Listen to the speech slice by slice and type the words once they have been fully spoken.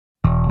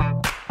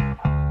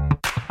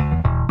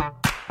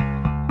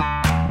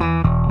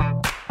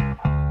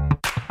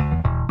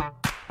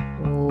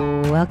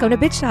Welcome to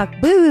Bitch Talk,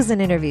 booze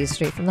and interviews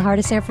straight from the heart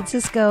of San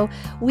Francisco.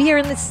 We are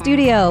in the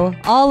studio,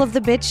 all of the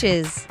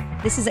bitches.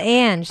 This is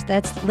Ange,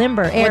 that's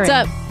Limber, Aaron. What's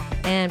up?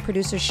 And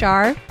producer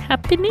Shar.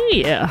 Happy New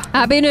Year.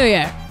 Happy New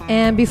Year.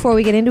 And before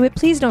we get into it,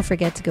 please don't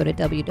forget to go to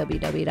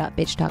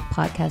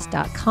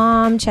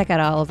www.bitchtalkpodcast.com. Check out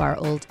all of our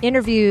old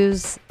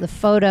interviews, the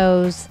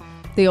photos.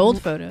 The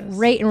old photos.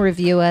 Rate and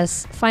review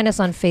us. Find us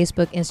on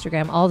Facebook,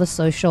 Instagram, all the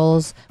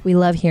socials. We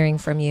love hearing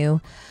from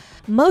you.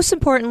 Most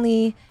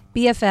importantly,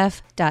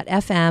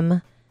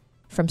 BFF.FM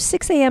from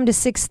 6 a.m. to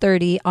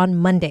 6:30 on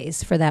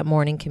Mondays for that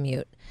morning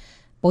commute.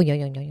 Yeah.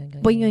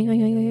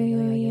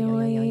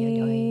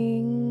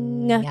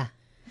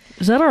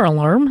 Is that our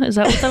alarm? Is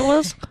that what that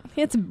was?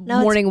 It's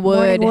No, Morning it's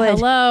Wood. Morning Wood.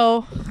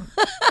 Hello.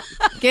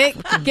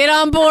 Get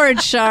on board,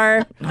 Shar.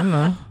 I don't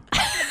know.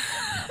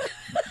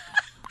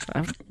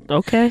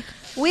 Okay.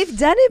 We've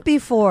done it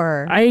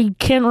before. I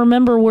can't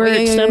remember where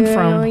it stemmed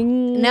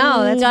from.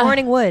 No, that's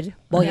Morning Wood.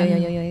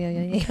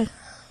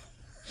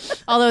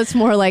 Although it's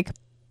more like,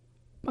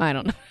 I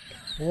don't know.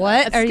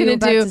 What That's are you gonna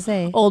about do to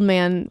say? Old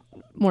man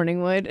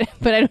Morning Wood,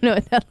 but I don't know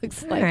what that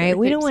looks like. All right,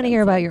 we don't want to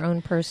hear about your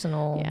own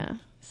personal Yeah,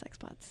 sex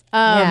bots.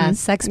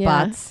 sex yeah.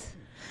 bots.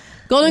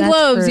 Golden That's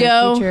Globes, for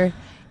yo. future.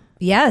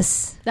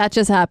 Yes. That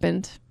just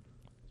happened.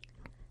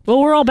 Well,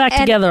 we're all back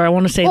together. I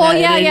want to say Oh,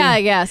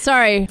 that. yeah.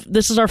 Sorry.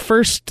 This is our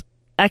first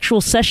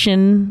actual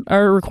session,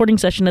 our recording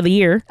session of the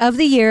year. Of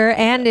the year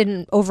and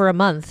in over a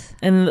month.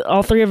 And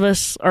all three of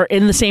us are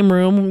in the same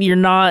room. You're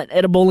not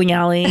at a bowling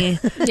alley.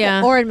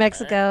 Yeah. Or in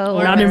Mexico.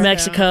 We're not in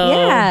Mexico.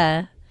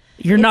 Yeah.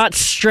 You're not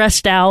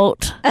stressed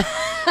out.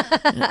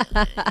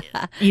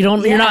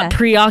 You're not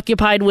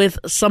preoccupied with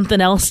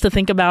something else to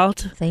think about.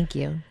 Thank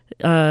you.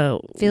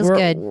 Feels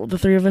good. The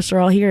three of us are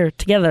all here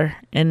together,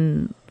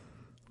 and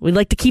we'd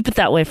like to keep it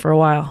that way for a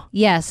while.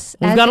 Yes.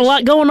 We've got a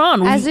lot going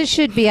on. As it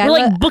should be.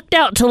 We're booked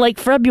out to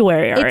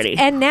February already.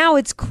 And now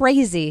it's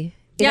crazy.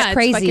 Yeah, It's it's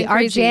crazy. fucking Our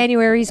crazy.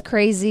 January's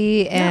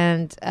crazy,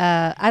 and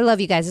I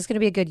love you guys. It's going to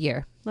be a good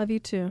year. Love you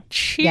too.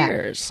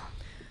 Cheers.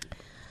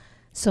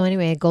 So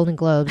anyway, Golden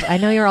Globes. I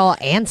know you're all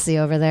antsy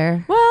over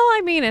there. Well,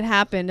 I mean, it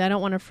happened. I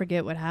don't want to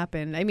forget what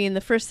happened. I mean,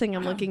 the first thing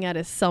I'm looking at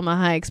is Selma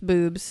Hayek's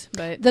boobs,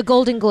 but The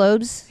Golden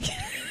Globes.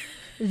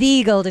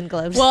 The Golden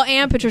Globes. well,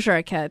 and Patricia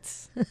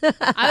Arquette's.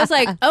 I was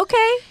like,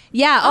 okay,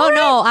 yeah. all Oh,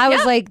 no. right, I was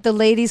yeah. like, the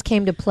ladies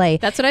came to play.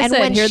 that's what I And said.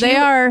 when Here they she-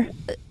 are.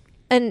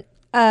 And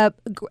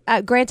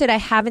granted, I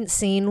haven't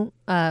seen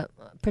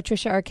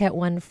Patricia Arquette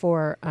one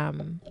for.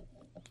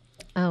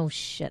 Oh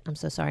shit! I'm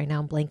so sorry. Now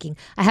I'm blanking.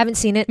 I haven't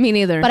seen it. Me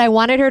neither. But I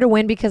wanted her to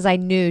win because I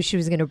knew she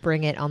was going to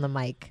bring it on the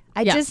mic.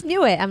 I Yeah. just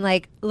knew it. I'm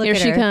like, look Here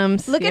at she her.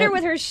 comes. Look at her Yep.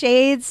 with her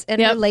shades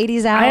and her Yep.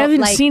 ladies out. I haven't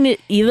like, seen it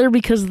either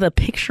because the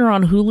picture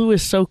on Hulu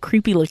is so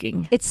creepy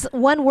looking. It's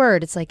one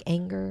word. It's like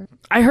anger.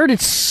 I heard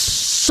it's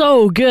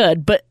so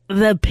good, but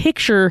the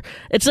picture,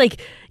 it's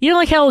like,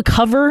 like how a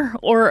cover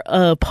or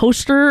a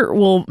poster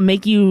will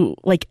make you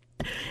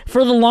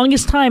for the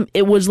longest time,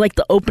 it was like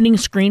the opening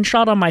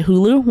screenshot on my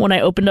Hulu when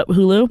I opened up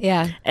Hulu.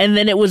 Yeah. And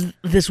then it was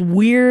this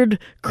weird,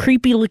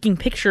 creepy looking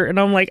picture. And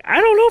I'm like, I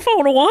don't know if I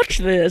want to watch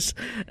this.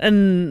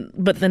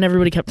 But then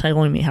everybody kept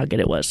telling me how good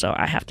it was. So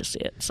I have to see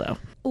it. So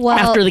Well,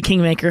 after the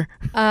Kingmaker.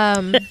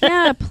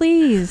 Yeah,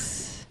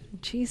 please.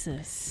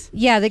 Jesus.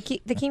 yeah. The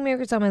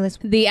Kingmaker's on my list.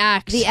 The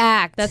act. The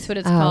act. That's what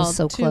it's Oh, called.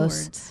 so 2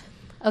 close. words.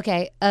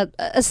 Okay.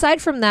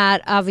 Aside from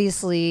that,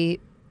 obviously,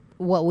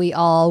 what we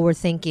all were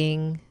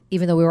thinking,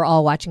 even though we were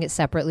all watching it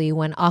separately,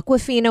 when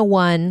Awkwafina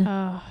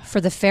won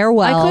for the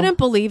farewell. I couldn't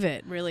believe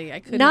it, really. I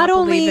could Not not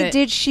only believe it.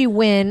 did she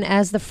win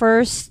as the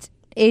first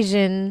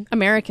Asian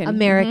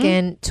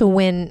American to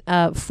win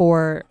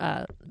for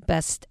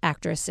Best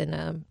Actress in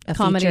a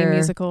Comedy feature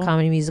musical.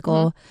 comedy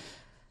musical.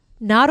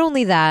 Not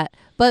only that,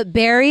 but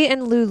Barry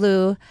and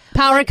Lulu.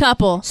 power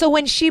couple. So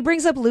when she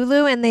brings up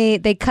Lulu and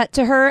they cut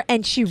to her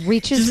and she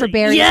reaches for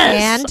Barry's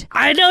Yes! hand,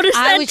 I noticed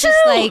that I was too. just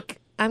like,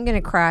 I'm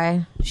gonna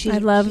cry. I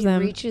love she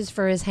them. reaches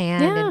for his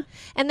hand, Yeah.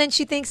 and then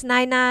she thinks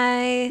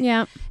Nai.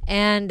 Yeah.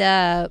 And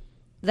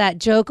that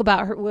joke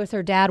about her with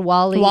her dad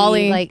Wally.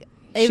 like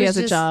it She was has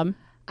a just- job.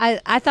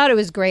 I thought it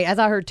was great. I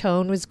thought her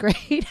tone was great.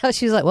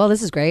 She was like, "Well,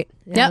 this is great.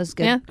 Yeah, Yeah, it was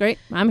good." yeah, great.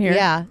 I'm here.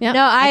 Yeah. yeah.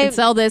 No, I I- can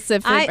sell this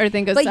if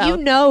everything goes but south. you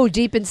know,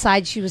 deep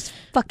inside, she was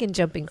fucking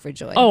jumping for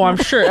joy. Oh, I'm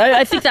sure.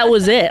 I think that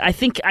was it. I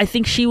think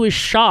she was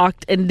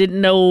shocked and didn't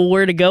know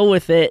where to go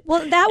with it. Well,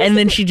 that was and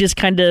the then she just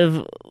kind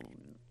of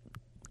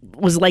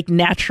was like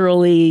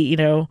naturally,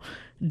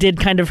 did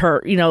kind of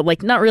her,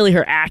 not really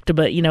her act,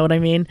 but you know what I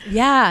mean?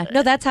 Yeah,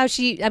 no, that's how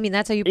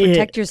that's how you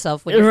protect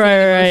yourself when you're Right,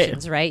 feeling right.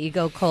 emotions, right? You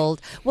go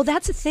cold. Well,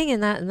 that's the thing,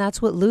 and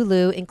that's what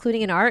Lulu,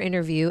 including in our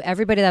interview,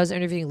 everybody that was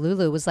interviewing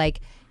Lulu was like,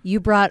 you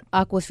brought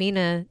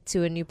Awkwafina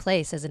to a new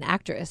place as an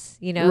actress,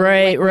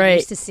 Right, We're right.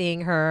 used to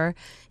seeing her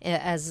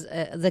as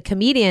the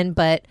comedian,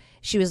 but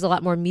she was a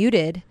lot more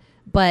muted,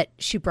 but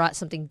she brought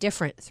something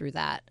different through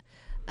that,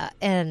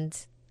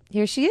 and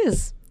here she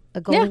is, a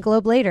Golden Yeah.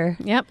 Globe later.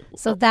 Yep.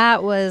 So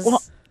that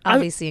was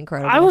obviously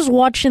incredible. I was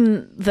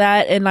watching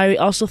that, and I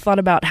also thought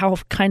about how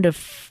kind of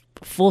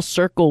full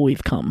circle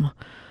we've come,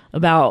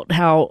 about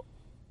how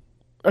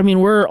I mean,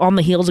 we're on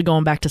the heels of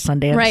going back to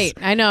Sundance. Right.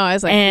 I know. I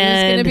was like, who's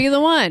And- going to be the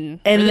one?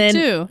 and or the then-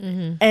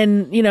 two?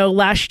 And,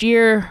 last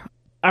year,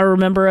 I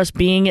remember us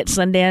being at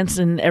Sundance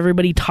and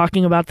everybody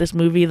talking about this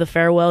movie, The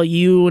Farewell.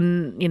 You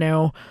and,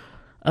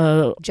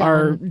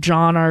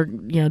 our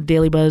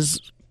Daily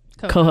Buzz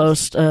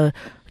co-host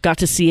got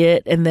to see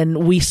it, and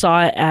then we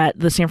saw it at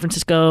the San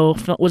Francisco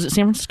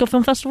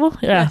Film Festival?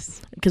 Yeah.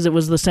 Yes. Because it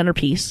was the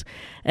centerpiece.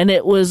 And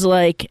it was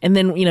like, and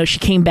then, she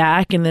came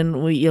back, and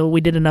then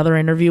we did another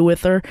interview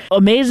with her.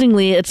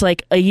 Amazingly, it's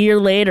like a year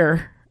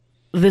later,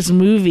 this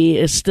movie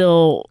is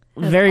still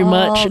very all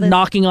much this-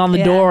 knocking on the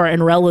yeah. door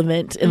and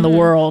relevant in the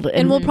world.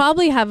 And we'll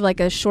probably have like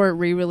a short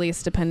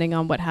re-release depending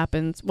on what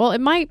happens. Well,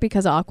 it might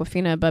because of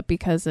Aquafina, but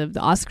because of the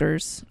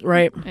Oscars.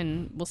 right.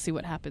 And we'll see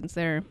what happens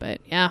there. But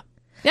yeah.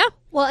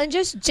 Well, and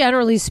just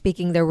generally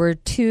speaking, there were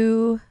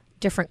two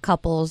different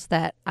couples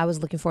that I was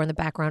looking for in the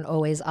background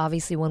always.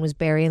 Obviously, one was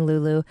Barry and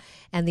Lulu,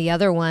 and the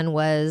other one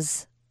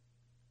was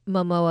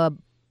Momoa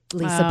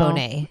Lisa Oh.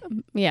 Bonet.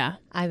 Yeah.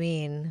 I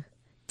mean,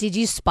 did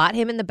you spot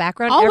him in the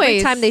background? Every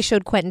Always. time they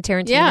showed Quentin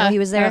Tarantino, Yeah. he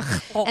was there.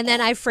 And then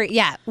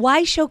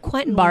why show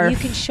Quentin when Barf. you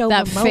can show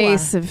That Momoa?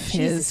 face of Jesus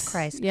his.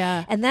 Christ.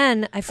 Yeah. And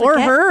then I Or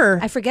forget her.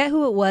 I forget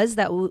who it was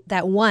that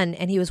won,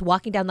 and he was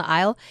walking down the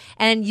aisle,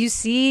 and you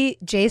see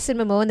Jason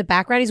Momoa in the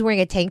background. He's wearing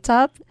a tank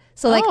top,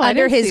 so like Oh, I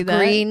under didn't his see that.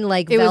 green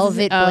like It was-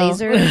 velvet oh.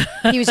 blazer,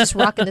 he was just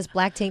rocking this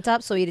black tank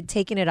top. So he had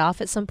taken it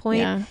off at some point,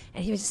 Yeah.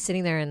 and he was just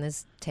sitting there in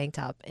this tank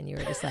top, and you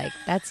were just like,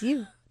 "That's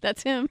you.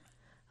 That's him.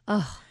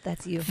 Oh,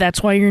 that's you."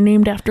 That's why you're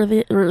named after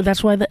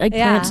that's why the eggplant's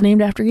Yeah.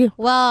 named after you.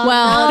 Well,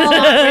 Well, no,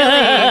 not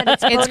really.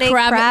 It's It's Bonet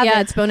Kravitz. Yeah,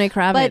 it's Bonet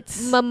But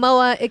Kravitz.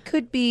 Momoa, it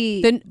could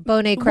be The-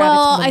 Bonet Kravitz.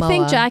 Well, Momoa. I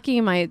think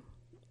Jackie might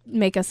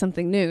make us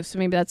something new. So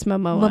maybe that's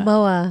Momoa.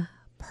 Momoa,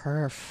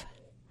 perf.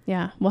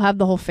 Yeah. We'll have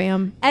the whole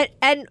fam.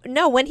 And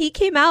no, when he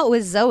came out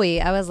with Zoe,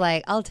 I was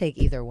like, I'll take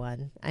either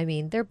one. I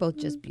mean, they're both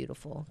just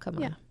beautiful. Come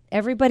on. Yeah.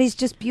 Everybody's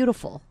just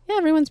beautiful. Yeah,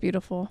 everyone's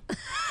beautiful.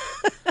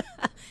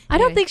 I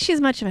don't think she's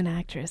much of an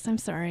actress. I'm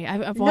sorry. I've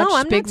No, watched I'm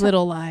not Big ta-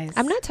 Little Lies.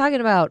 I'm not talking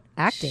about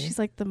acting. She's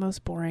like the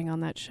most boring on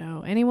that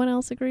show. Anyone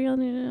else agree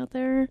on it out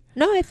there?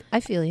 No,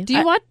 I feel you. Do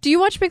you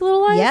watch Big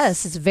Little Lies?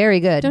 Yes, it's very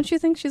good. Don't you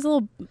think she's a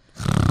little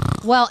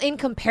Well, in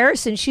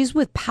comparison, she's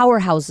with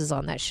powerhouses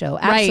on that show.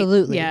 Right,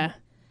 Absolutely. Yeah.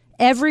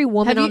 Every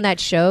woman Have you- on that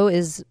show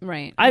is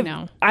Right. I I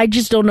know. I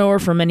just don't know her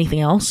from anything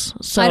else.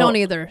 So I don't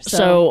either.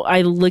 So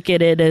I look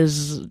at it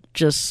as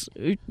just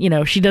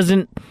she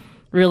doesn't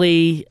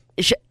really.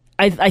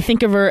 I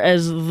think of her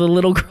as the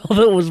little girl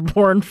that was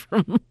born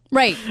from.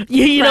 Right.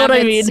 You know what I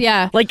Kravitz, mean?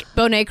 Yeah. Like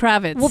Bonet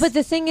Kravitz. well, but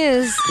the thing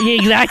is, yeah,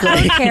 exactly.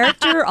 her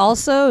character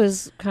also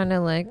is kind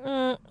of like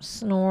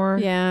snore.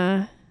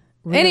 yeah.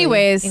 really,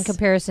 Anyways. in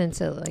comparison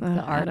to like the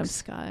Adam arcs.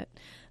 Scott.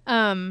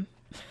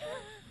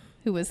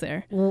 Who was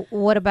there?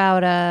 What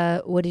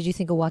about what did you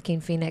think of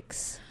Joaquin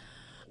Phoenix?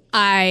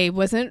 I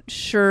wasn't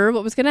sure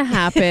what was going to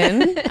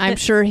happen. I'm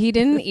sure he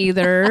didn't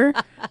either.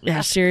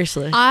 Yeah,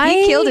 seriously.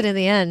 He killed it in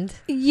the end.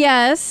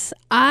 Yes,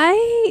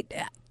 I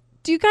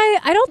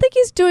don't think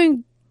he's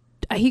doing.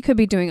 He could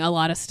be doing a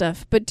lot of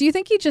stuff, but do you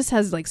think he just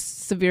has like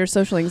severe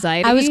social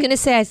anxiety? I was gonna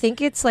say I think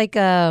it's like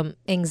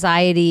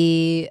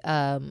anxiety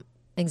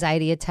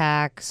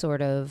attack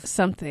sort of.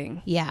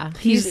 something. Yeah,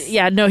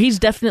 he's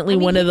definitely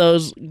one of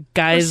those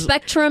guys.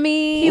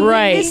 Spectrum-y.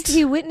 Right.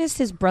 He witnessed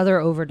his brother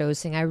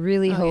overdosing. I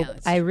really Oh,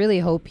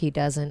 yeah, hope he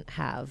doesn't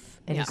have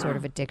any Yeah. sort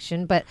of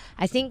addiction. But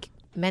I think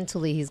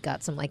mentally he's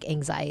got some like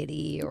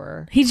anxiety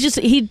or. He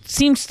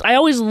seems. I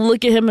always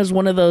look at him as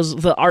one of the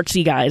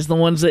artsy guys, the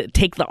ones that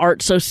take the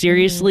art so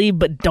seriously,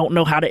 but don't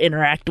know how to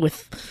interact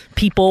with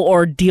people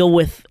or deal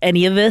with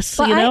any of this.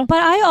 But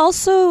I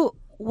also.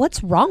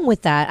 What's wrong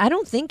with that? I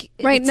don't think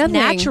Right, it's nothing.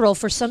 natural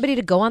for somebody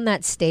to go on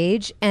that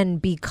stage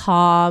and be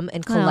calm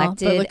and Well, but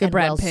collected look at and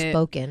Brad well Pitt.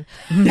 spoken.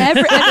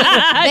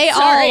 They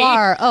all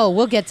are. Oh,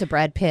 we'll get to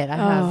Brad Pitt.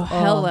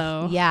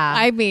 Hello. Yeah.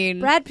 I mean,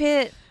 Brad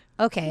Pitt.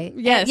 Okay.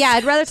 Yes. Yeah,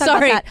 I'd rather talk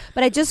Sorry. about that.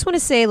 But I just want to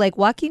say, like,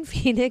 Joaquin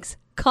Phoenix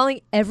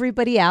calling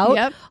everybody out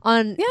Yep.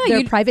 on Yeah, their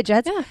you- private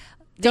jets. yeah.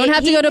 Don't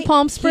have to go to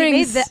Palm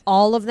Springs. He made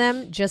all of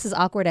them just as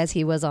awkward as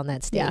he was on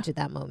that stage Yeah. at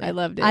that moment. I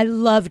loved it. I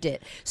loved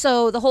it.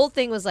 So the whole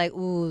thing was like,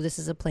 ooh, this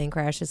is a plane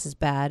crash. This is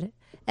bad.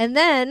 And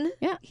then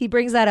Yeah. he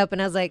brings that up,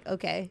 and I was like,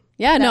 okay.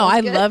 yeah, that no, was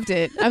I good. loved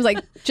it. I was like,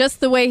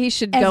 just the way he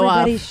should go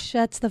Everybody off.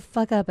 shuts the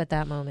fuck up at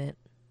that moment.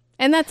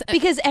 And that's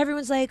Because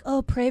everyone's like,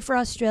 oh, pray for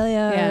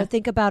Australia. Yeah. Or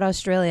think about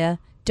Australia.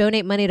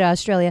 Donate money to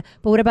Australia.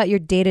 But what about your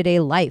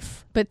day-to-day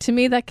life? but to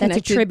me that That's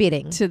connected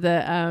attributing. to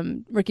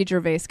the Ricky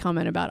Gervais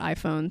comment about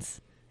iPhones.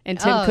 And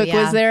Tim Oh, Cook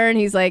yeah. was there, and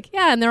he's like,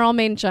 "Yeah, and they're all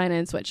made in China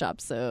in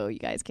sweatshops, so you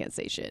guys can't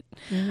say shit."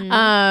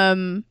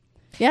 Mm-hmm.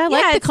 Yeah, I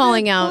like the it's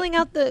calling out.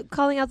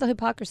 calling out the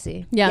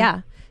hypocrisy.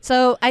 Yeah.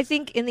 So I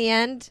think in the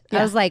end, Yeah.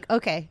 I was like,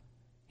 okay,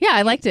 Yeah,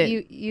 I liked it.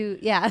 you,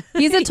 yeah.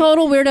 He's a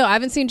total weirdo. I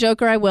haven't seen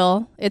Joker. I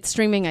will. It's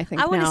streaming, I think.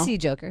 I want to now. see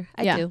Joker.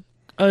 I Yeah. do.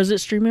 oh, is it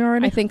streaming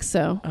already? I think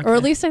so, or Okay.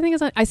 at least I think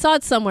it's on. I saw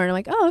it somewhere, and I'm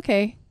like, oh,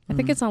 okay. I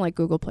think it's on like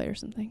Google Play or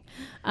something.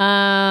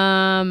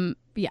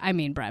 Yeah, I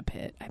mean Brad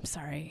Pitt. I'm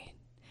sorry.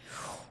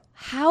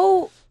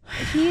 How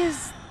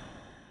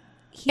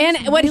He's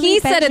And what really he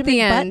said at the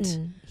Benjamin end.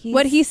 Button.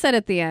 What he said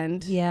at the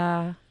end.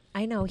 Yeah,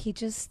 I know.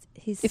 He's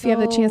If you have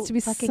the chance to be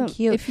fucking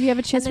cute. if you have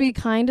a chance to And be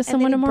then- kind to and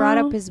someone then he tomorrow.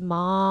 brought up his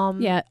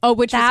mom. Yeah. Oh,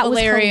 which that was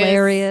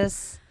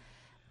hilarious.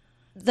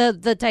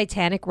 The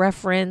Titanic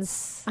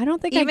reference. I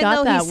don't think Even I got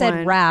though that he said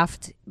one.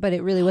 raft, but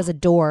it really was a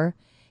door.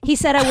 He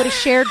said I would have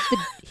shared the.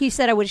 He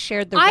said I would have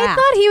shared the I raft.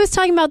 thought he was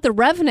talking about the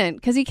Revenant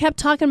because he kept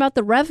talking about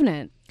the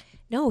Revenant.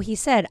 No, he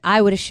said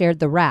I would have shared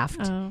the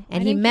raft, Oh, I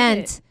and he didn't get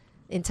meant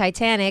in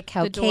Titanic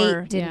how The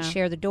door, Kate didn't yeah.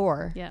 share the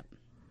door. Yep.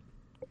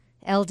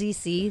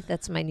 LDC.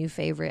 That's my new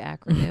favorite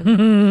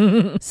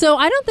acronym. So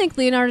I don't think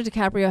Leonardo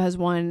DiCaprio has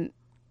won.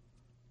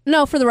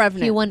 No, for the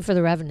Revenant. He won for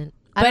the Revenant.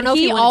 I but don't know if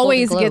he won a Golden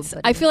always Globe, gets.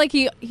 but I feel like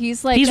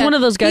he's like He's one of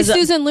those guys He's that-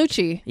 Susan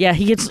Lucci. Yeah,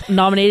 he gets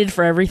nominated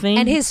for everything.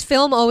 and his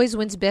film always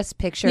wins Best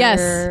Picture.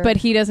 Yes, but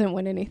he doesn't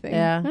win anything.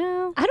 Yeah.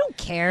 Well, I don't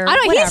care. I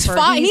don't. He's Whatever.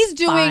 fine. He's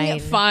doing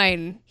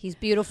fine. He's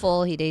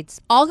beautiful. He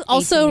dates. Also,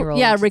 18-year-olds,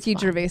 yeah, it's Ricky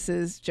fine.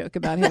 Gervais's joke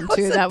about him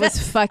too. That was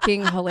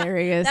fucking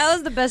hilarious. That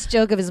was the best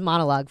joke of his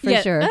monologue for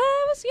yeah, sure. I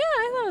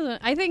thought it was,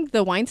 I think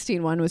the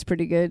Weinstein one was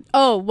pretty good.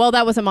 Oh, well,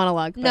 that was a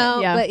monologue. But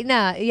No, yeah. but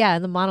no, yeah,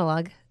 the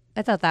monologue.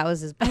 I thought that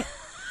was his.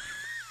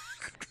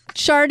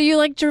 Char, do you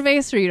like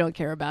Gervais or you don't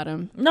care about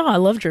him? no, I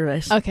love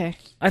Gervais. Okay,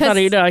 I thought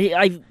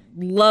I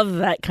love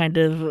that kind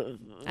of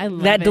I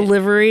love that it.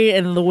 delivery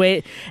and the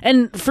way,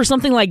 and for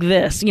something like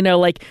this,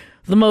 like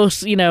the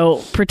most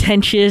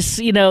pretentious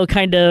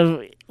kind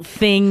of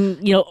thing,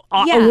 Yeah.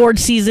 award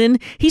season,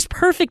 he's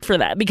perfect for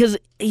that because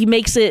he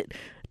makes it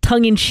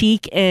tongue in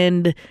cheek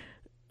and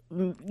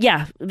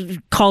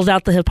calls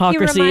out the He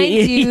hypocrisy.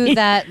 reminds you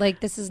that like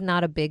this is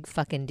not a big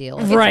fucking deal. at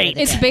the end of Right.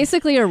 the It's day.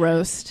 basically a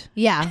roast.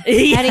 Yeah.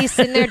 Yeah. And he's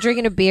sitting there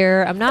drinking a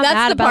beer. I'm not That's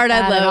mad the about part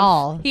that I love. at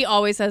all. He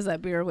always has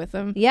that beer with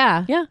him.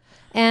 Yeah. Yeah.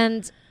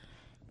 And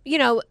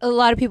a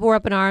lot of people were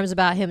up in arms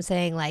about him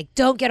saying like,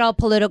 "Don't get all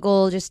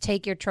political. Just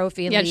take your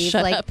trophy and Yeah, leave."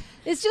 shut like, up.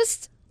 it's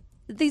just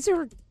these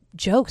are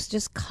jokes.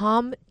 Just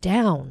calm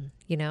down.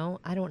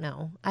 I don't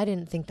know. I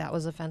didn't think that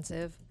was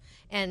offensive,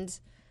 and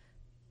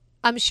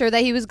I'm sure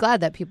that he was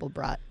glad that people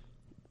brought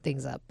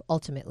things up.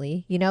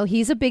 Ultimately,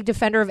 he's a big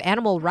defender of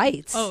animal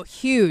rights. Oh,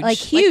 huge. Like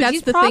huge. that's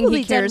He's the probably thing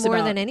he cares done more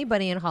about. than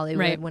anybody in Hollywood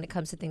Right. when it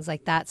comes to things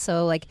like that.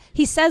 So like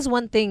he says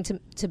one thing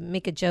to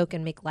make a joke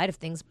and make light of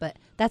things, but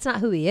that's not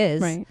who he is.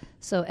 Right.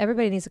 So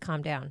everybody needs to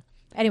calm down.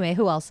 Anyway,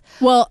 who else?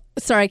 Well,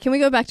 sorry, can we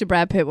go back to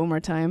Brad Pitt one more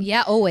time?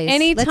 Yeah, always.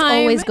 Anytime, Let's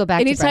always go back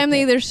anytime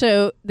to Brad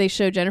Pitt. they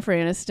show Jennifer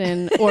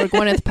Aniston or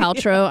Gwyneth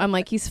Paltrow, I'm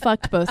like, he's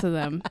fucked both of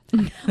them.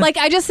 Like,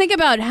 I just think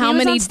about how he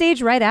was many, on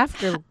stage right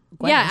after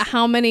Gwyneth.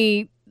 how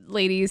many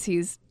ladies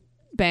he's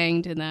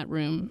banged in that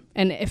room,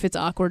 and if it's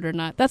awkward or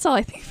not. That's all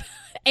I think.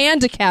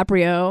 And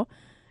DiCaprio,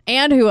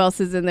 and who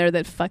else is in there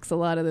that fucks a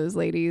lot of those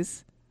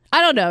ladies? I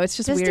don't know. It's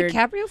just Does weird.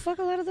 DiCaprio fuck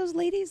a lot of those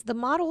ladies? The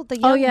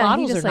young he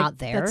models just, are like, not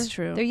there. that's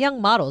true. They're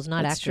young models,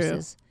 not That's true.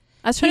 actresses.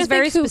 I was trying He's to think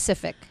very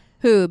specific.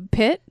 who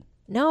Pitt,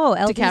 No,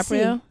 LDC.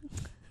 DiCaprio.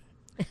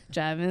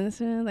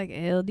 Driving like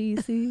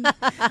LDC.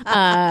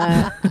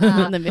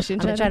 On the mission.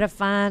 I'm gonna try to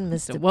find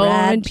Mr. Warren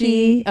Brad G.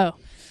 P. Oh,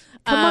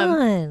 Come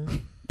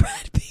on.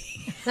 Brad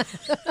P.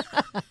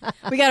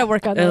 We got to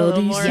work on that a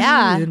little more. LDC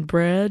Yeah. and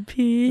Brad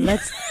Pitt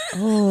Let's.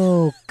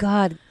 Oh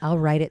God, I'll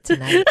write it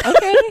tonight.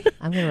 Okay.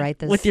 I'm gonna write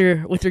this with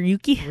your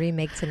Yuki.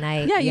 remake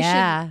tonight.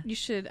 Yeah, you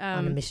should.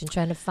 On a mission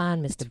trying to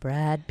find Mr.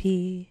 Brad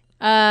P.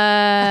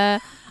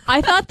 I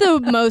thought the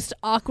most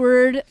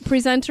awkward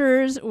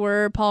presenters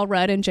were Paul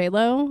Rudd and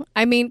J-Lo.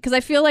 I mean, because I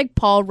feel like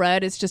Paul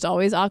Rudd is just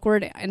always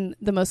awkward in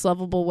the most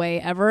lovable way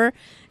ever.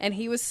 And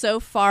he was so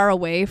far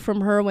away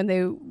from her when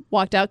they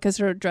walked out because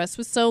her dress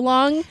was so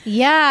long.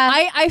 Yeah,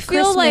 I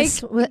feel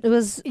Christmas like it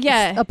was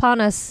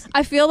upon us.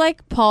 I feel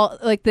like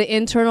the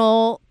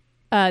internal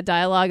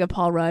dialogue of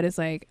Paul Rudd is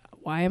like,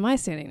 why am I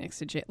standing next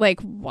to Jay?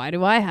 Like, why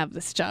do I have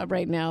this job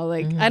right now?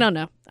 Like, I don't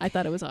know. I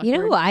thought it was awkward. You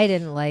know who I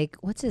didn't like?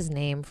 What's his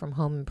name from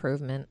Home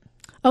Improvement?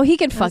 Oh, he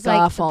could I fuck was like,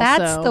 off also.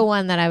 That's the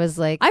one that I was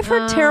like, I've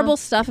heard terrible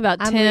stuff about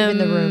I'm Tim.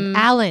 leaving the room.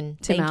 Allen.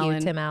 Tim Thank Allen.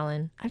 you, Tim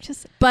Allen.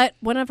 But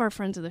one of our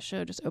friends of the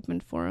show just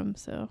opened for him,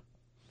 so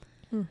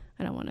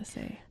I don't want to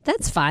say.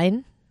 That's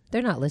fine.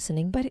 They're not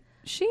listening. But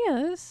she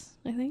is,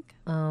 I think.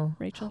 Oh.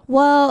 Rachel.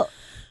 Well,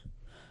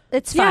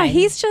 it's Yeah, fine.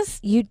 he's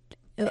just, You.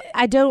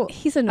 I don't.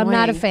 he's annoying. I'm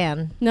not a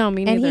fan. No,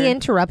 me And neither. he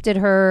interrupted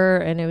her,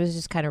 and it was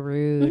just kind of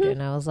rude. Mhm.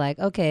 And I was like,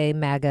 okay,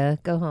 MAGA,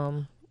 go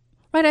home.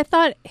 Right, I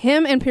thought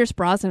him and Pierce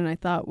Brosnan,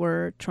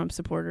 were Trump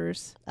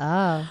supporters.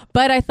 Oh.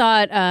 But I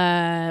thought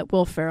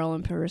Will Ferrell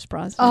and Pierce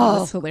Brosnan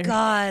was hilarious.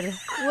 God.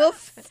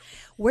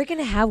 We're going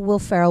to have Will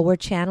Ferrell. We're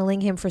channeling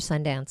him for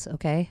Sundance,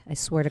 okay? I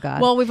swear to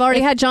God. Well, we've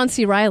already had John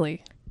C.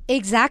 Reilly.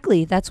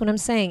 Exactly. That's what I'm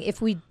saying.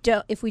 If we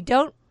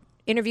don't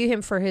interview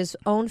him for his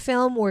own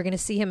film, we're going to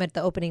see him at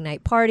the opening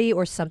night party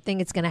or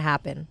something. It's going to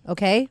happen,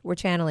 okay? We're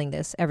channeling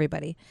this,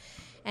 everybody.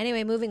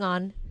 Anyway, moving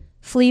on.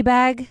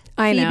 Fleabag,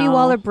 I Phoebe know.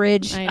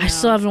 Waller-Bridge. I I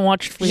still haven't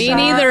watched Me Fleabag.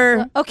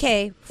 neither.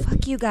 Okay,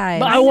 fuck you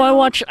guys. But I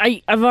watch.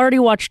 I've already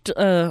watched.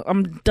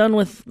 I'm done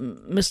with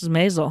Mrs.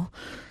 Maisel.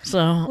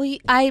 So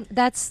Well,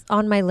 that's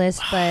on my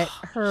list, but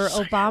her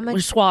Obama we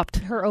swapped.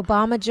 her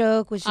Obama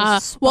joke was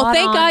just well, spot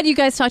thank on. God you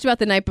guys talked about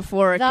the night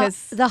before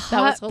because the that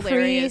was hot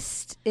hilarious.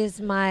 priest is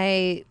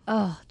my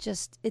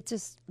it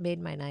just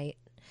made my night.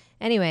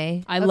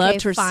 Anyway, I okay,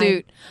 loved her fine.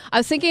 suit. I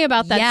was thinking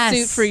about that Yes.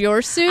 suit for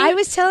your suit. I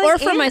was telling or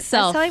for Ann-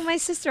 myself. I was telling my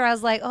sister, I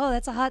was like, "Oh,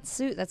 that's a hot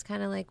suit. That's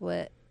kind of like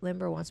what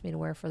Limber wants me to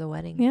wear for the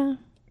wedding." Yeah,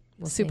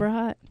 We'll super see.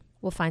 hot.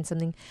 We'll find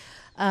something.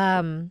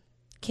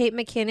 Kate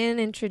McKinnon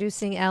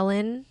introducing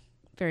Ellen.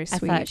 Very I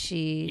sweet. thought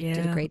she did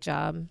a Yeah. great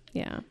job.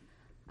 Yeah,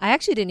 I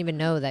actually didn't even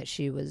know that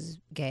she was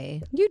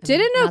gay. you I mean,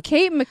 didn't know not-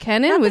 Kate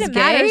McKinnon Not was that it gay.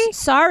 matters.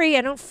 Sorry,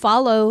 I don't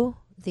follow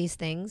these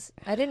things.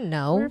 I didn't Where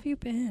know. have you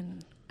been?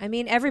 I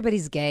mean,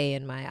 everybody's gay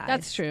in my eyes.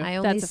 That's true. I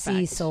only That's a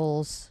see fact.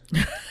 souls.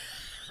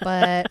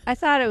 But I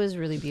thought it was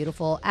really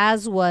beautiful,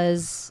 as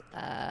was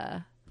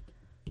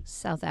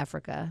South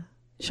Africa.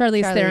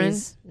 Charlize Theron.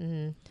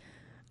 Mhm.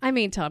 I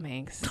mean Tom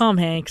Hanks. Tom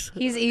Hanks.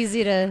 He's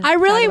easy to. I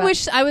really talk about.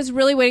 wish I was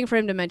really waiting for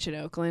him to mention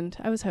Oakland.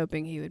 I was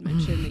hoping he would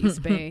mention the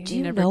East Bay. Do He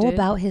you never know did.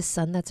 about his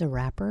son that's a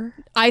rapper?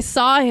 I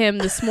saw him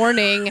this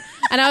morning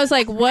and I was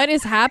like, what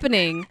is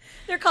happening?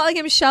 They're calling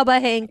him Shaba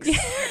Hanks.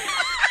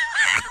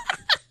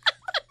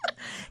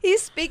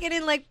 He's speaking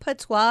in like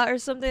patois or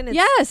something. It's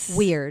Yes.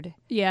 weird.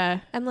 Yeah.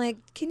 I'm like,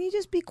 can you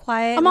just be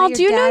quiet? and Amal, let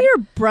do you know dad- your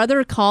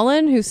brother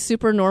Colin, who's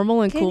super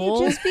normal and Can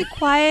cool? you just be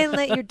quiet and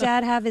let your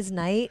dad have his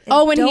night? And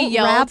Oh, when he don't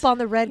yelled. rap on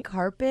the red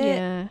carpet.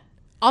 Yeah.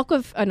 Not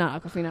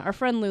Aquafina. Our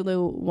friend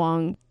Lulu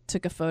Wong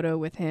took a photo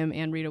with him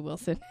and Rita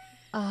Wilson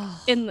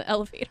Oh. in the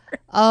elevator.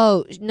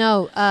 Oh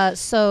no!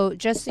 So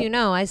just so you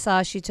know, I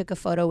saw she took a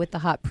photo with the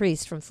hot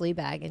priest from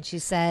Fleabag, and she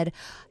said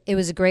it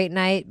was a great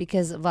night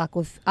because of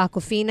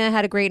Aquafina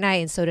had a great night,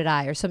 and so did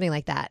I, or something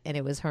like that. And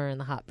it was her and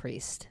the hot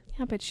priest.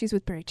 Yeah, but she's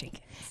with Barry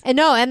Jenkins. And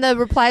no, and the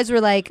replies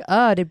were like,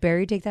 "Oh, did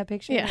Barry take that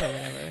picture?" Yeah. Or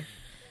whatever.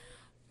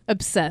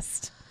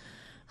 Obsessed.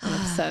 I'm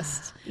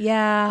obsessed.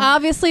 Yeah.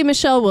 Obviously,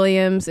 Michelle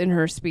Williams in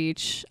her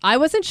speech. I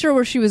wasn't sure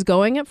where she was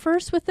going at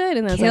first with it,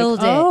 and I was Killed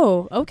like, it.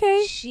 "Oh,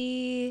 okay."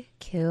 She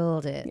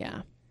killed it.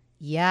 Yeah,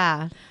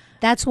 Yeah.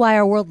 That's why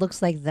our world looks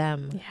like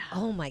them. Yeah.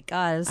 Oh my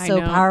God, it was I so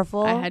know.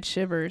 powerful. I had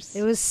shivers.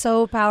 It was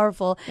so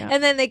powerful. Yeah.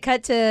 And then they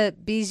cut to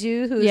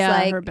Bijou, who's yeah,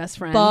 like her best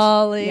friend.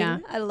 bawling. Yeah,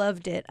 I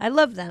loved it. I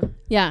love them.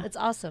 yeah. It's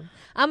awesome.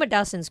 I'm a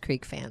Dawson's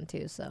Creek fan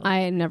too, so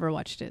I never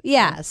watched it.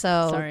 yeah.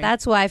 So sorry.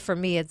 that's why for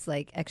me it's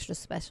like extra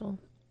special.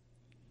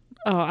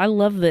 Oh, I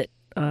love that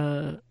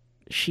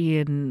she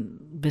and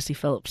Bissy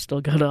Phillips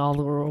still go to all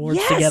the awards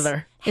Yes!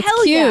 together. It's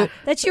Hell yeah. cute.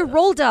 That's your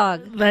roll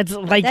dog. That's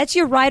like That's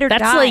your ride or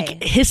that's die.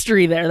 like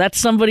history there. That's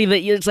somebody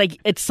that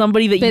it's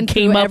somebody that Been you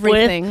came through up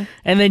everything. with,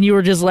 and then you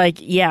were just like,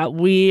 yeah,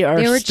 we are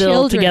They were still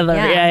children, together.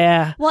 yeah.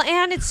 Yeah. Well,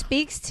 and it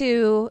speaks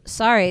to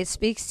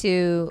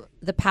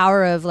the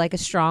power of like a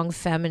strong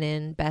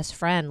feminine best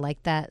friend,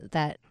 like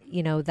that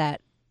you know that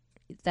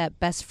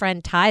best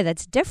friend tie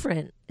that's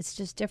different. It's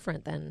just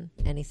different than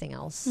anything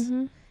else.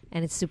 Mm-hmm.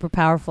 And it's super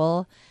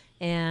powerful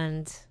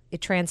and it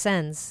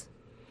transcends.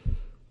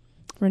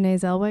 Renee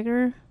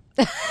Zellweger.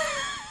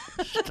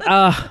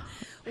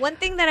 One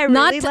thing that I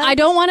Not. really I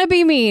don't want to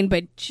be mean,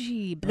 but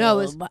gee, No,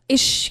 it was- is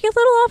she a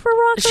little off her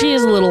rocker? She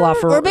is a little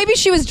off her- Or maybe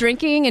she was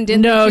drinking and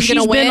didn't. No, think she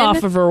was she's gonna been win.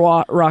 off of her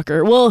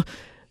rocker. Well,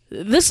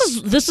 this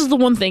is the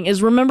one thing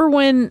is remember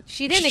when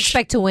she didn't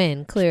expect to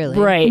win, clearly.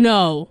 right?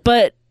 No.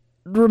 But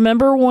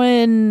remember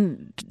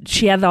when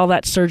she had all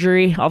that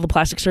surgery, all the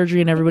plastic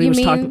surgery, and everybody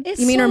was talking. It's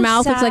You mean her so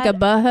mouth looks like a sad.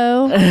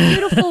 Boho? How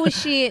beautiful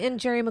was she in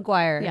Jerry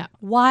Maguire? Yeah.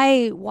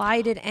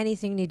 Why did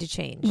anything need to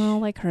change? Well,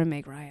 like her and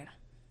Meg Ryan.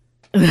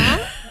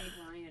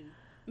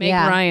 Meg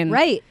Yeah, Ryan.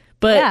 Right.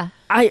 But Yeah.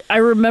 I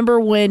remember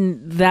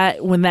when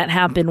that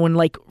happened, when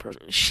like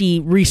she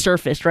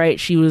resurfaced, right?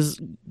 She was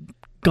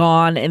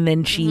gone, and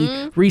then she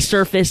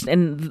resurfaced,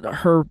 and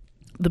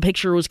the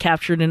picture was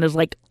captured, and it was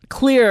like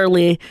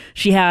clearly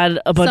she had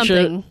a bunch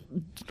Something.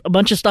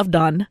 of stuff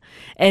done,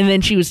 and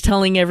then she was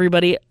telling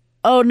everybody,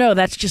 "Oh no,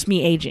 that's just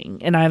me aging,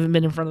 and I haven't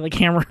been in front of the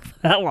camera for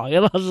that long."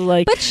 And I was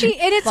like, But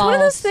it's one of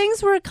those False.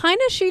 things where kind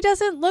of she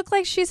doesn't look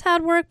like she's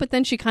had work, but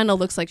then she kind of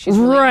looks like she's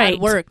really Right. had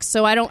work.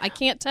 So I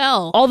can't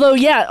tell.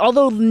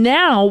 Although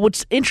now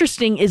what's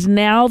interesting is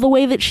now the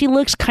way that she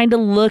looks kind of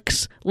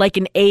looks like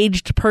an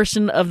aged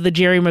person of the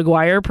Jerry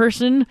Maguire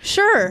person,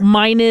 Sure.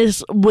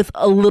 minus with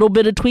a little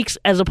bit of tweaks,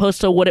 as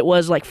opposed to what it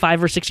was like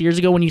 5 or 6 years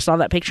ago when you saw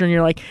that picture and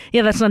you're like,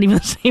 yeah, that's not even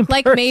the same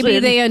Like person. maybe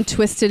they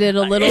untwisted it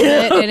a little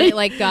bit and it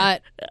like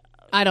got,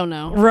 I don't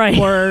know, Right.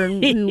 more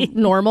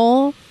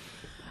normal.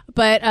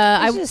 But It's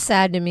I just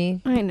sad to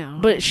me. know.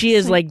 But she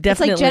is like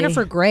definitely It's like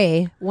Jennifer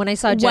Grey. When I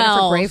saw Jennifer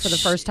Well, Grey for the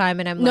first time,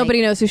 and I'm nobody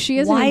like, knows who she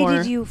is why anymore.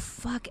 did you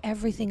fuck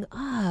everything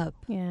up?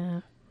 Yeah.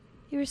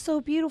 You were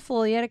so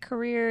beautiful. You had a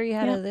career. You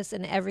had Yeah. this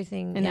and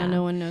everything. And yeah. now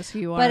no one knows who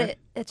you are. But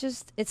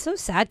it's so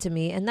sad to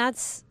me, and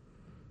that's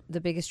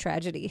the biggest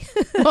tragedy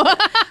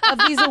of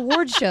these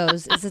award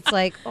shows. Is it's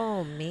like,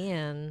 oh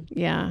man,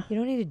 Yeah. you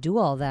don't need to do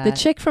all that. The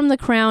chick from The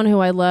Crown who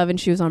I love, and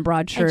she was on And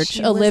Broadchurch,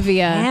 she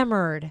Olivia, was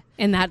hammered.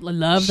 and that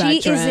love She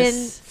that dress.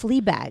 is in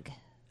Fleabag.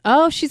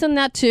 Oh, she's in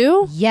that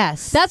too.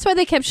 Yes, That's why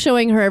they kept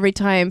showing her every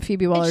time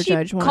Phoebe and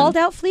Waller-Judge she won. called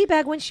out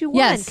Fleabag when she won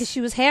Yes. because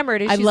she was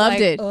hammered. And I she's loved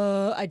like, it.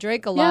 I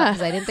drank a lot Yeah.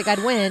 because I didn't think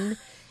I'd win.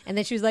 And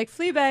then she was like,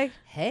 Fleabag,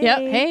 hey, Yep,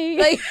 hey.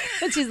 like,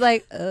 and she's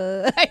like,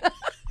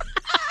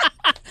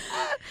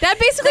 That'd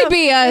basically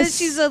be us.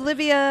 She's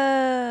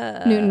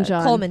Olivia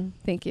Newton-John. Coleman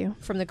Thank you.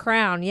 from The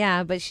Crown,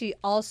 yeah, but she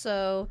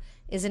also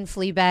is in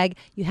Fleabag.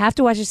 You have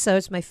to watch this show.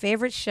 It's my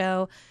favorite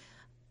show.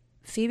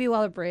 Phoebe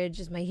Waller-Bridge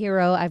is my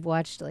hero. I've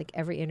watched like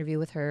every interview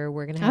with her.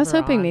 We're gonna have I was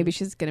her hoping on. maybe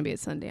she's gonna be at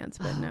Sundance,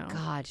 but Oh, no.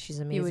 God, she's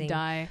amazing. You would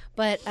die.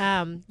 But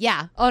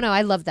yeah. Oh no,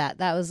 I love that.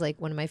 That was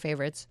like one of my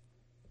favorites.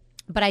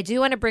 But I do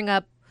want to bring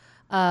up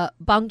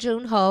Bong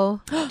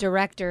Joon-ho,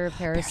 director of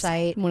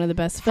Parasite. One of the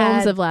best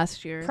films Had of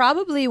last year.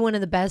 Probably one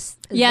of the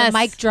best. Yes. The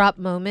mic drop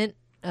moment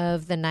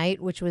of the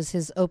night, which was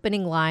his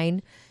opening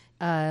line.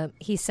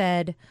 He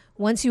said,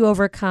 "Once you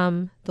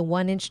overcome the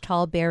 1-inch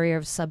tall barrier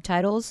of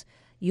subtitles,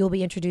 you'll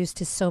be introduced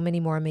to so many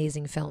more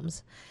amazing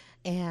films."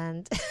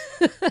 And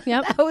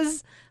Yep. that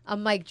was a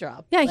mic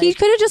drop. Yeah, he Like,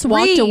 could have just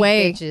walked read,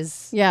 away.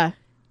 bitches. Yeah.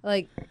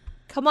 Like,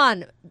 come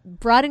on,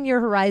 broaden your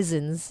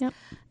horizons. Yep.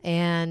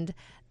 And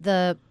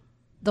the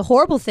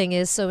horrible thing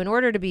is, so in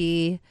order to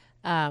be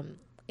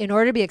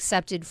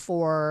accepted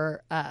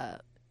for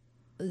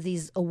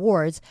these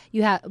awards,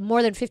 you have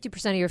more than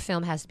 50% of your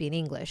film has to be in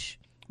English,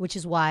 which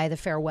is why The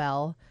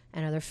Farewell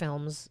and other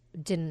films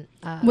didn't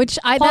Which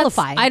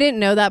qualify. I didn't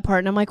know that part,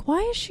 and I'm like,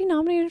 why is she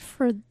nominated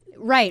for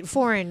Right,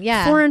 foreign,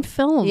 yeah. foreign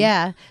film?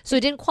 Yeah. So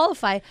it didn't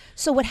qualify.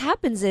 So what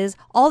happens is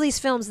all these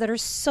films that are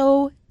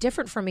so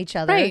different from each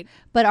other, Right.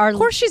 but are Of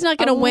course, she's not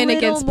going to win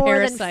against more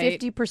Parasite.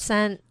 than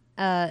 50%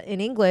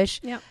 in English,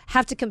 Yep.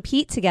 have to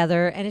compete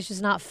together, and it's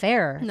just not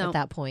fair No. at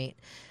that point.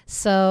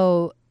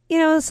 So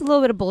it's a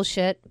little bit of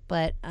bullshit,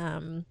 but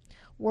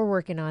we're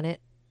working on it.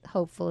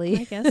 Hopefully,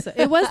 I guess so.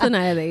 It was the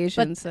Night of the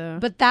Asians, so.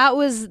 but that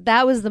was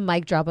the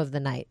mic drop of the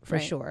night for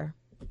Right. sure.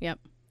 Yep,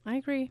 I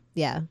agree.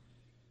 Yeah.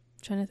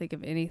 Trying to think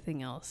of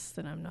anything else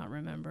that I'm not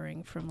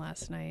remembering from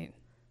last night.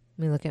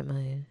 Let me look at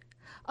mine.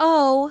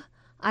 Oh,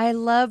 I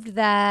loved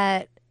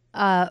that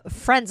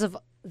friends of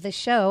the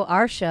show,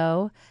 our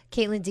show,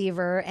 Caitlin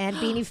Dever and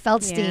Beanie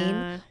Feldstein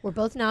Yeah. were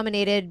both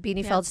nominated.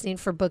 Beanie Yep. Feldstein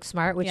for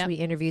Booksmart, which Yep. we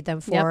interviewed them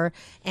for,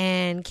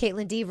 and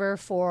Caitlin Dever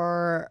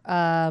for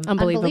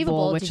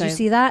Unbelievable, which Did you I-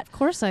 see that? Of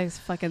course, I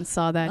fucking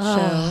saw that Oh,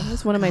 show. It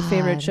was one of my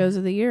favorite God. shows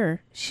of the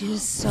year. She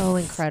was so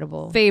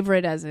incredible.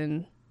 Favorite as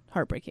in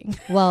heartbreaking.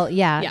 Well,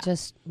 yeah, Yeah.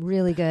 just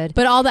really good.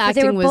 But all the But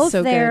they acting were was both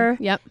so there.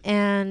 good. Yep.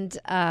 And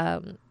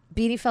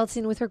Beanie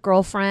Feldstein with her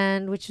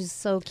girlfriend, which is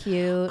so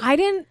cute. I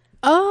didn't.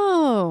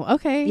 Oh,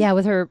 okay. Yeah,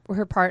 with her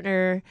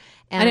partner.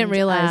 And, I didn't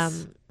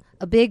realize.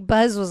 A big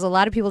buzz was a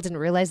lot of people didn't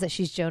realize that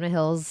she's Jonah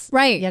Hill's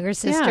Right. younger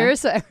sister, Yeah.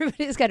 so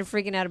everybody's kind of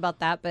freaking out about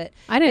that. But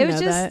I didn't it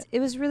was know just that.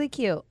 it was really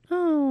cute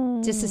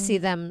Oh. just to see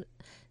them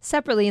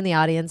separately in the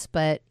audience.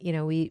 But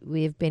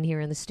we've been here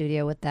in the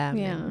studio with them.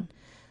 Yeah. and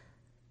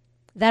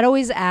that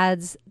always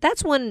adds.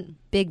 That's one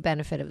big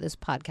benefit of this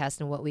podcast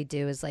and what we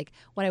do is like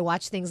when I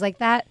watch things like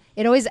that,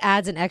 it always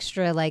adds an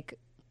extra like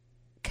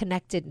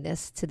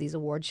connectedness to these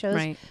award shows.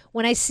 Right.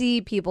 When I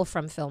see people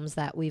from films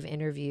that we've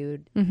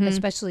interviewed, Mhm.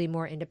 especially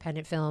more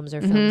independent films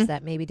or Mhm. films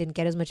that maybe didn't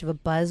get as much of a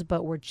buzz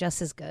but were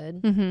just as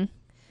good. Mm-hmm.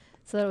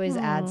 So that always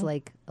adds Aw.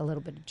 like a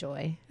little bit of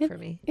joy It- for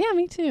me. Yeah,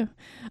 me too.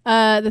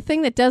 The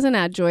thing that doesn't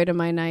add joy to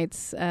my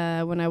nights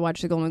when I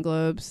watch the Golden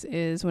Globes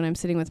is when I'm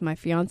sitting with my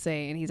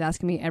fiance and he's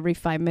asking me every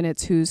 5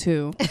 minutes, who's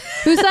who?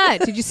 Who's that?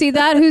 Did you see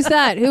that? Who's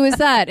that? Who is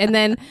that? And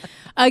then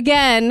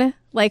again,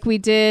 like we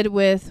did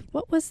with,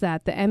 what was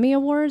that? The Emmy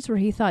Awards where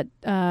he thought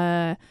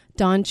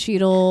Don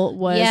Cheadle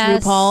was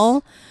Yes.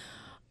 RuPaul.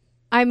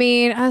 I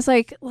mean, I was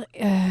like,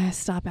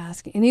 stop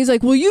asking. And he's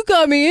like, well, you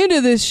got me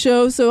into this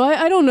show, so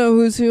I don't know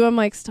who's who. I'm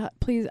like, stop,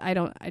 please.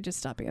 I just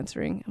stop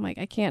answering. I'm like,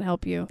 I can't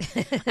help you.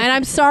 And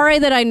I'm sorry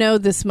that I know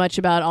this much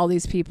about all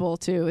these people,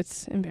 too.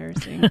 It's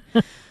embarrassing.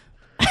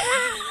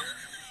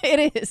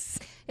 It is.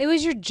 It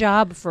was your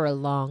job for a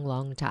long,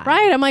 long time.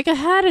 Right. I'm like, I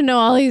had to know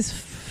all these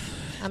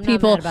I'm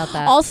people. not mad about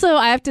that. Also,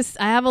 I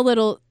have a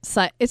little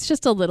side. It's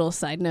just a little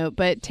side note,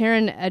 but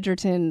Taron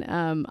Egerton,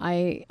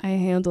 I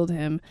handled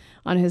him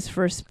on his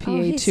first PA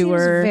he tour.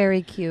 seems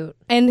very cute.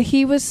 And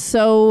he was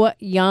so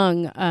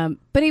young,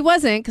 but he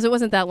wasn't because it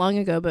wasn't that long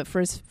ago. But for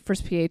his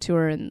first PA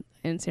tour in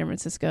San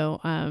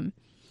Francisco,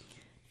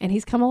 and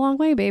he's come a long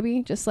way,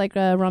 baby. Just like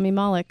Rami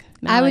Malek.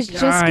 I was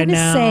just I gonna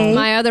know. say.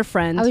 my other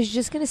friend. I was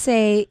just gonna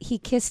say he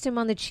kissed him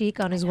on the cheek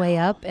on his way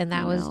up, and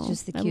that was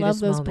just the I cutest love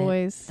those moment.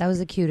 boys. That was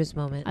the cutest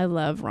moment. I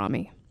love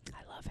Rami.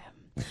 I love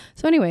him.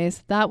 So,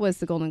 anyways, that was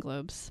the Golden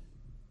Globes.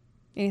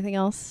 Anything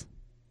else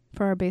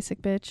for our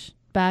basic bitch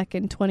back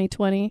in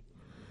 2020?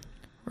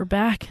 We're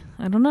back.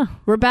 I don't know.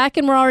 We're back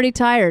and we're already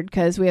tired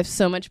because we have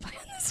so much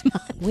planned this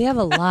month. We have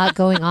a lot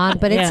going on,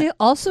 but Yeah. it's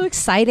also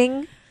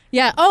exciting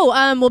Yeah.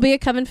 Oh, we'll be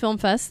at Coven Film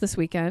Fest this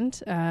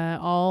weekend,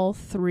 all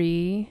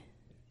 3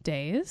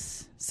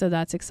 days. So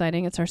that's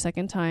exciting. It's our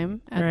second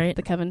time at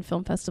the Coven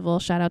Film Festival.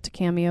 Shout out to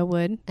Cameo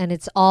Wood. And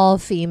it's all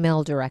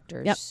female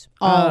directors. Yep.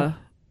 All.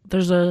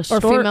 There's a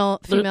female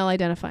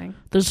identifying.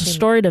 There's a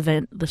storied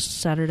event this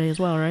Saturday as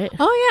well, right?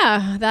 Oh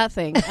yeah, that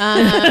thing.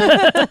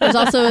 There's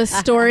also a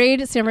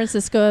storied San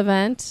Francisco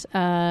event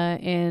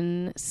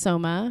in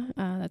Soma.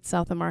 That's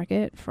south of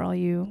Market for all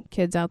you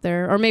kids out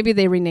there, or maybe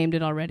they renamed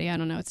it already. I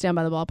don't know. It's down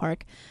by the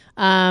ballpark.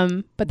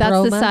 But that's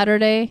Broma? the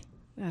Saturday.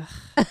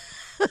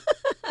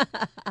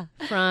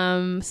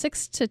 From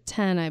 6 to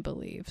 10, I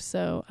believe.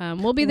 So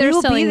we'll be there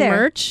selling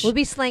merch. We'll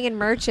be slanging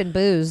merch and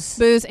booze.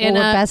 And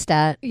we're best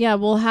at. Yeah,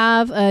 we'll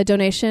have a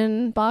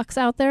donation box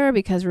out there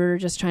because we're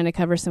just trying to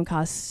cover some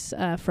costs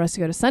for us to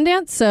go to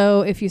Sundance.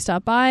 So if you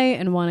stop by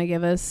and want to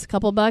give us a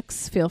couple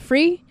bucks, feel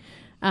free.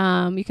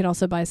 You can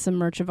also buy some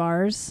merch of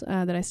ours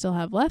that I still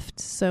have left.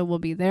 So we'll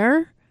be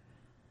there.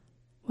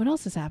 What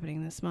else is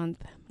happening this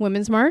month?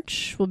 Women's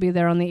March. We'll be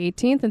there on the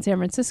 18th in San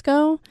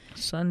Francisco.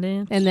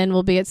 Sundance. And then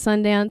we'll be at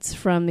Sundance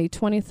from the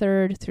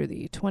 23rd through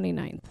the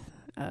 29th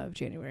of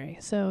January.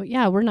 So,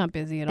 yeah, we're not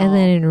busy at all. And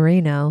then in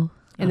Reno.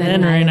 And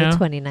then Reno. The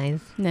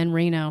 29th. And then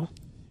Reno.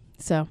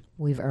 So.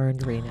 We've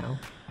earned Reno.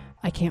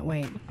 I can't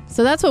wait.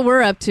 So that's what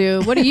we're up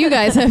to. What are you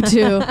guys up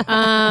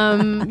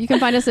to? You can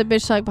find us at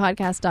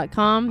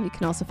bitchtalkpodcast.com. You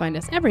can also find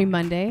us every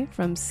Monday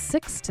from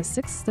 6 to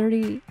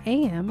 6:30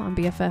 a.m. on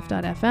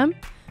BFF.fm.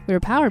 We were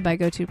powered by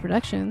GoTo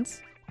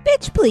Productions.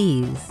 Bitch,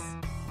 please.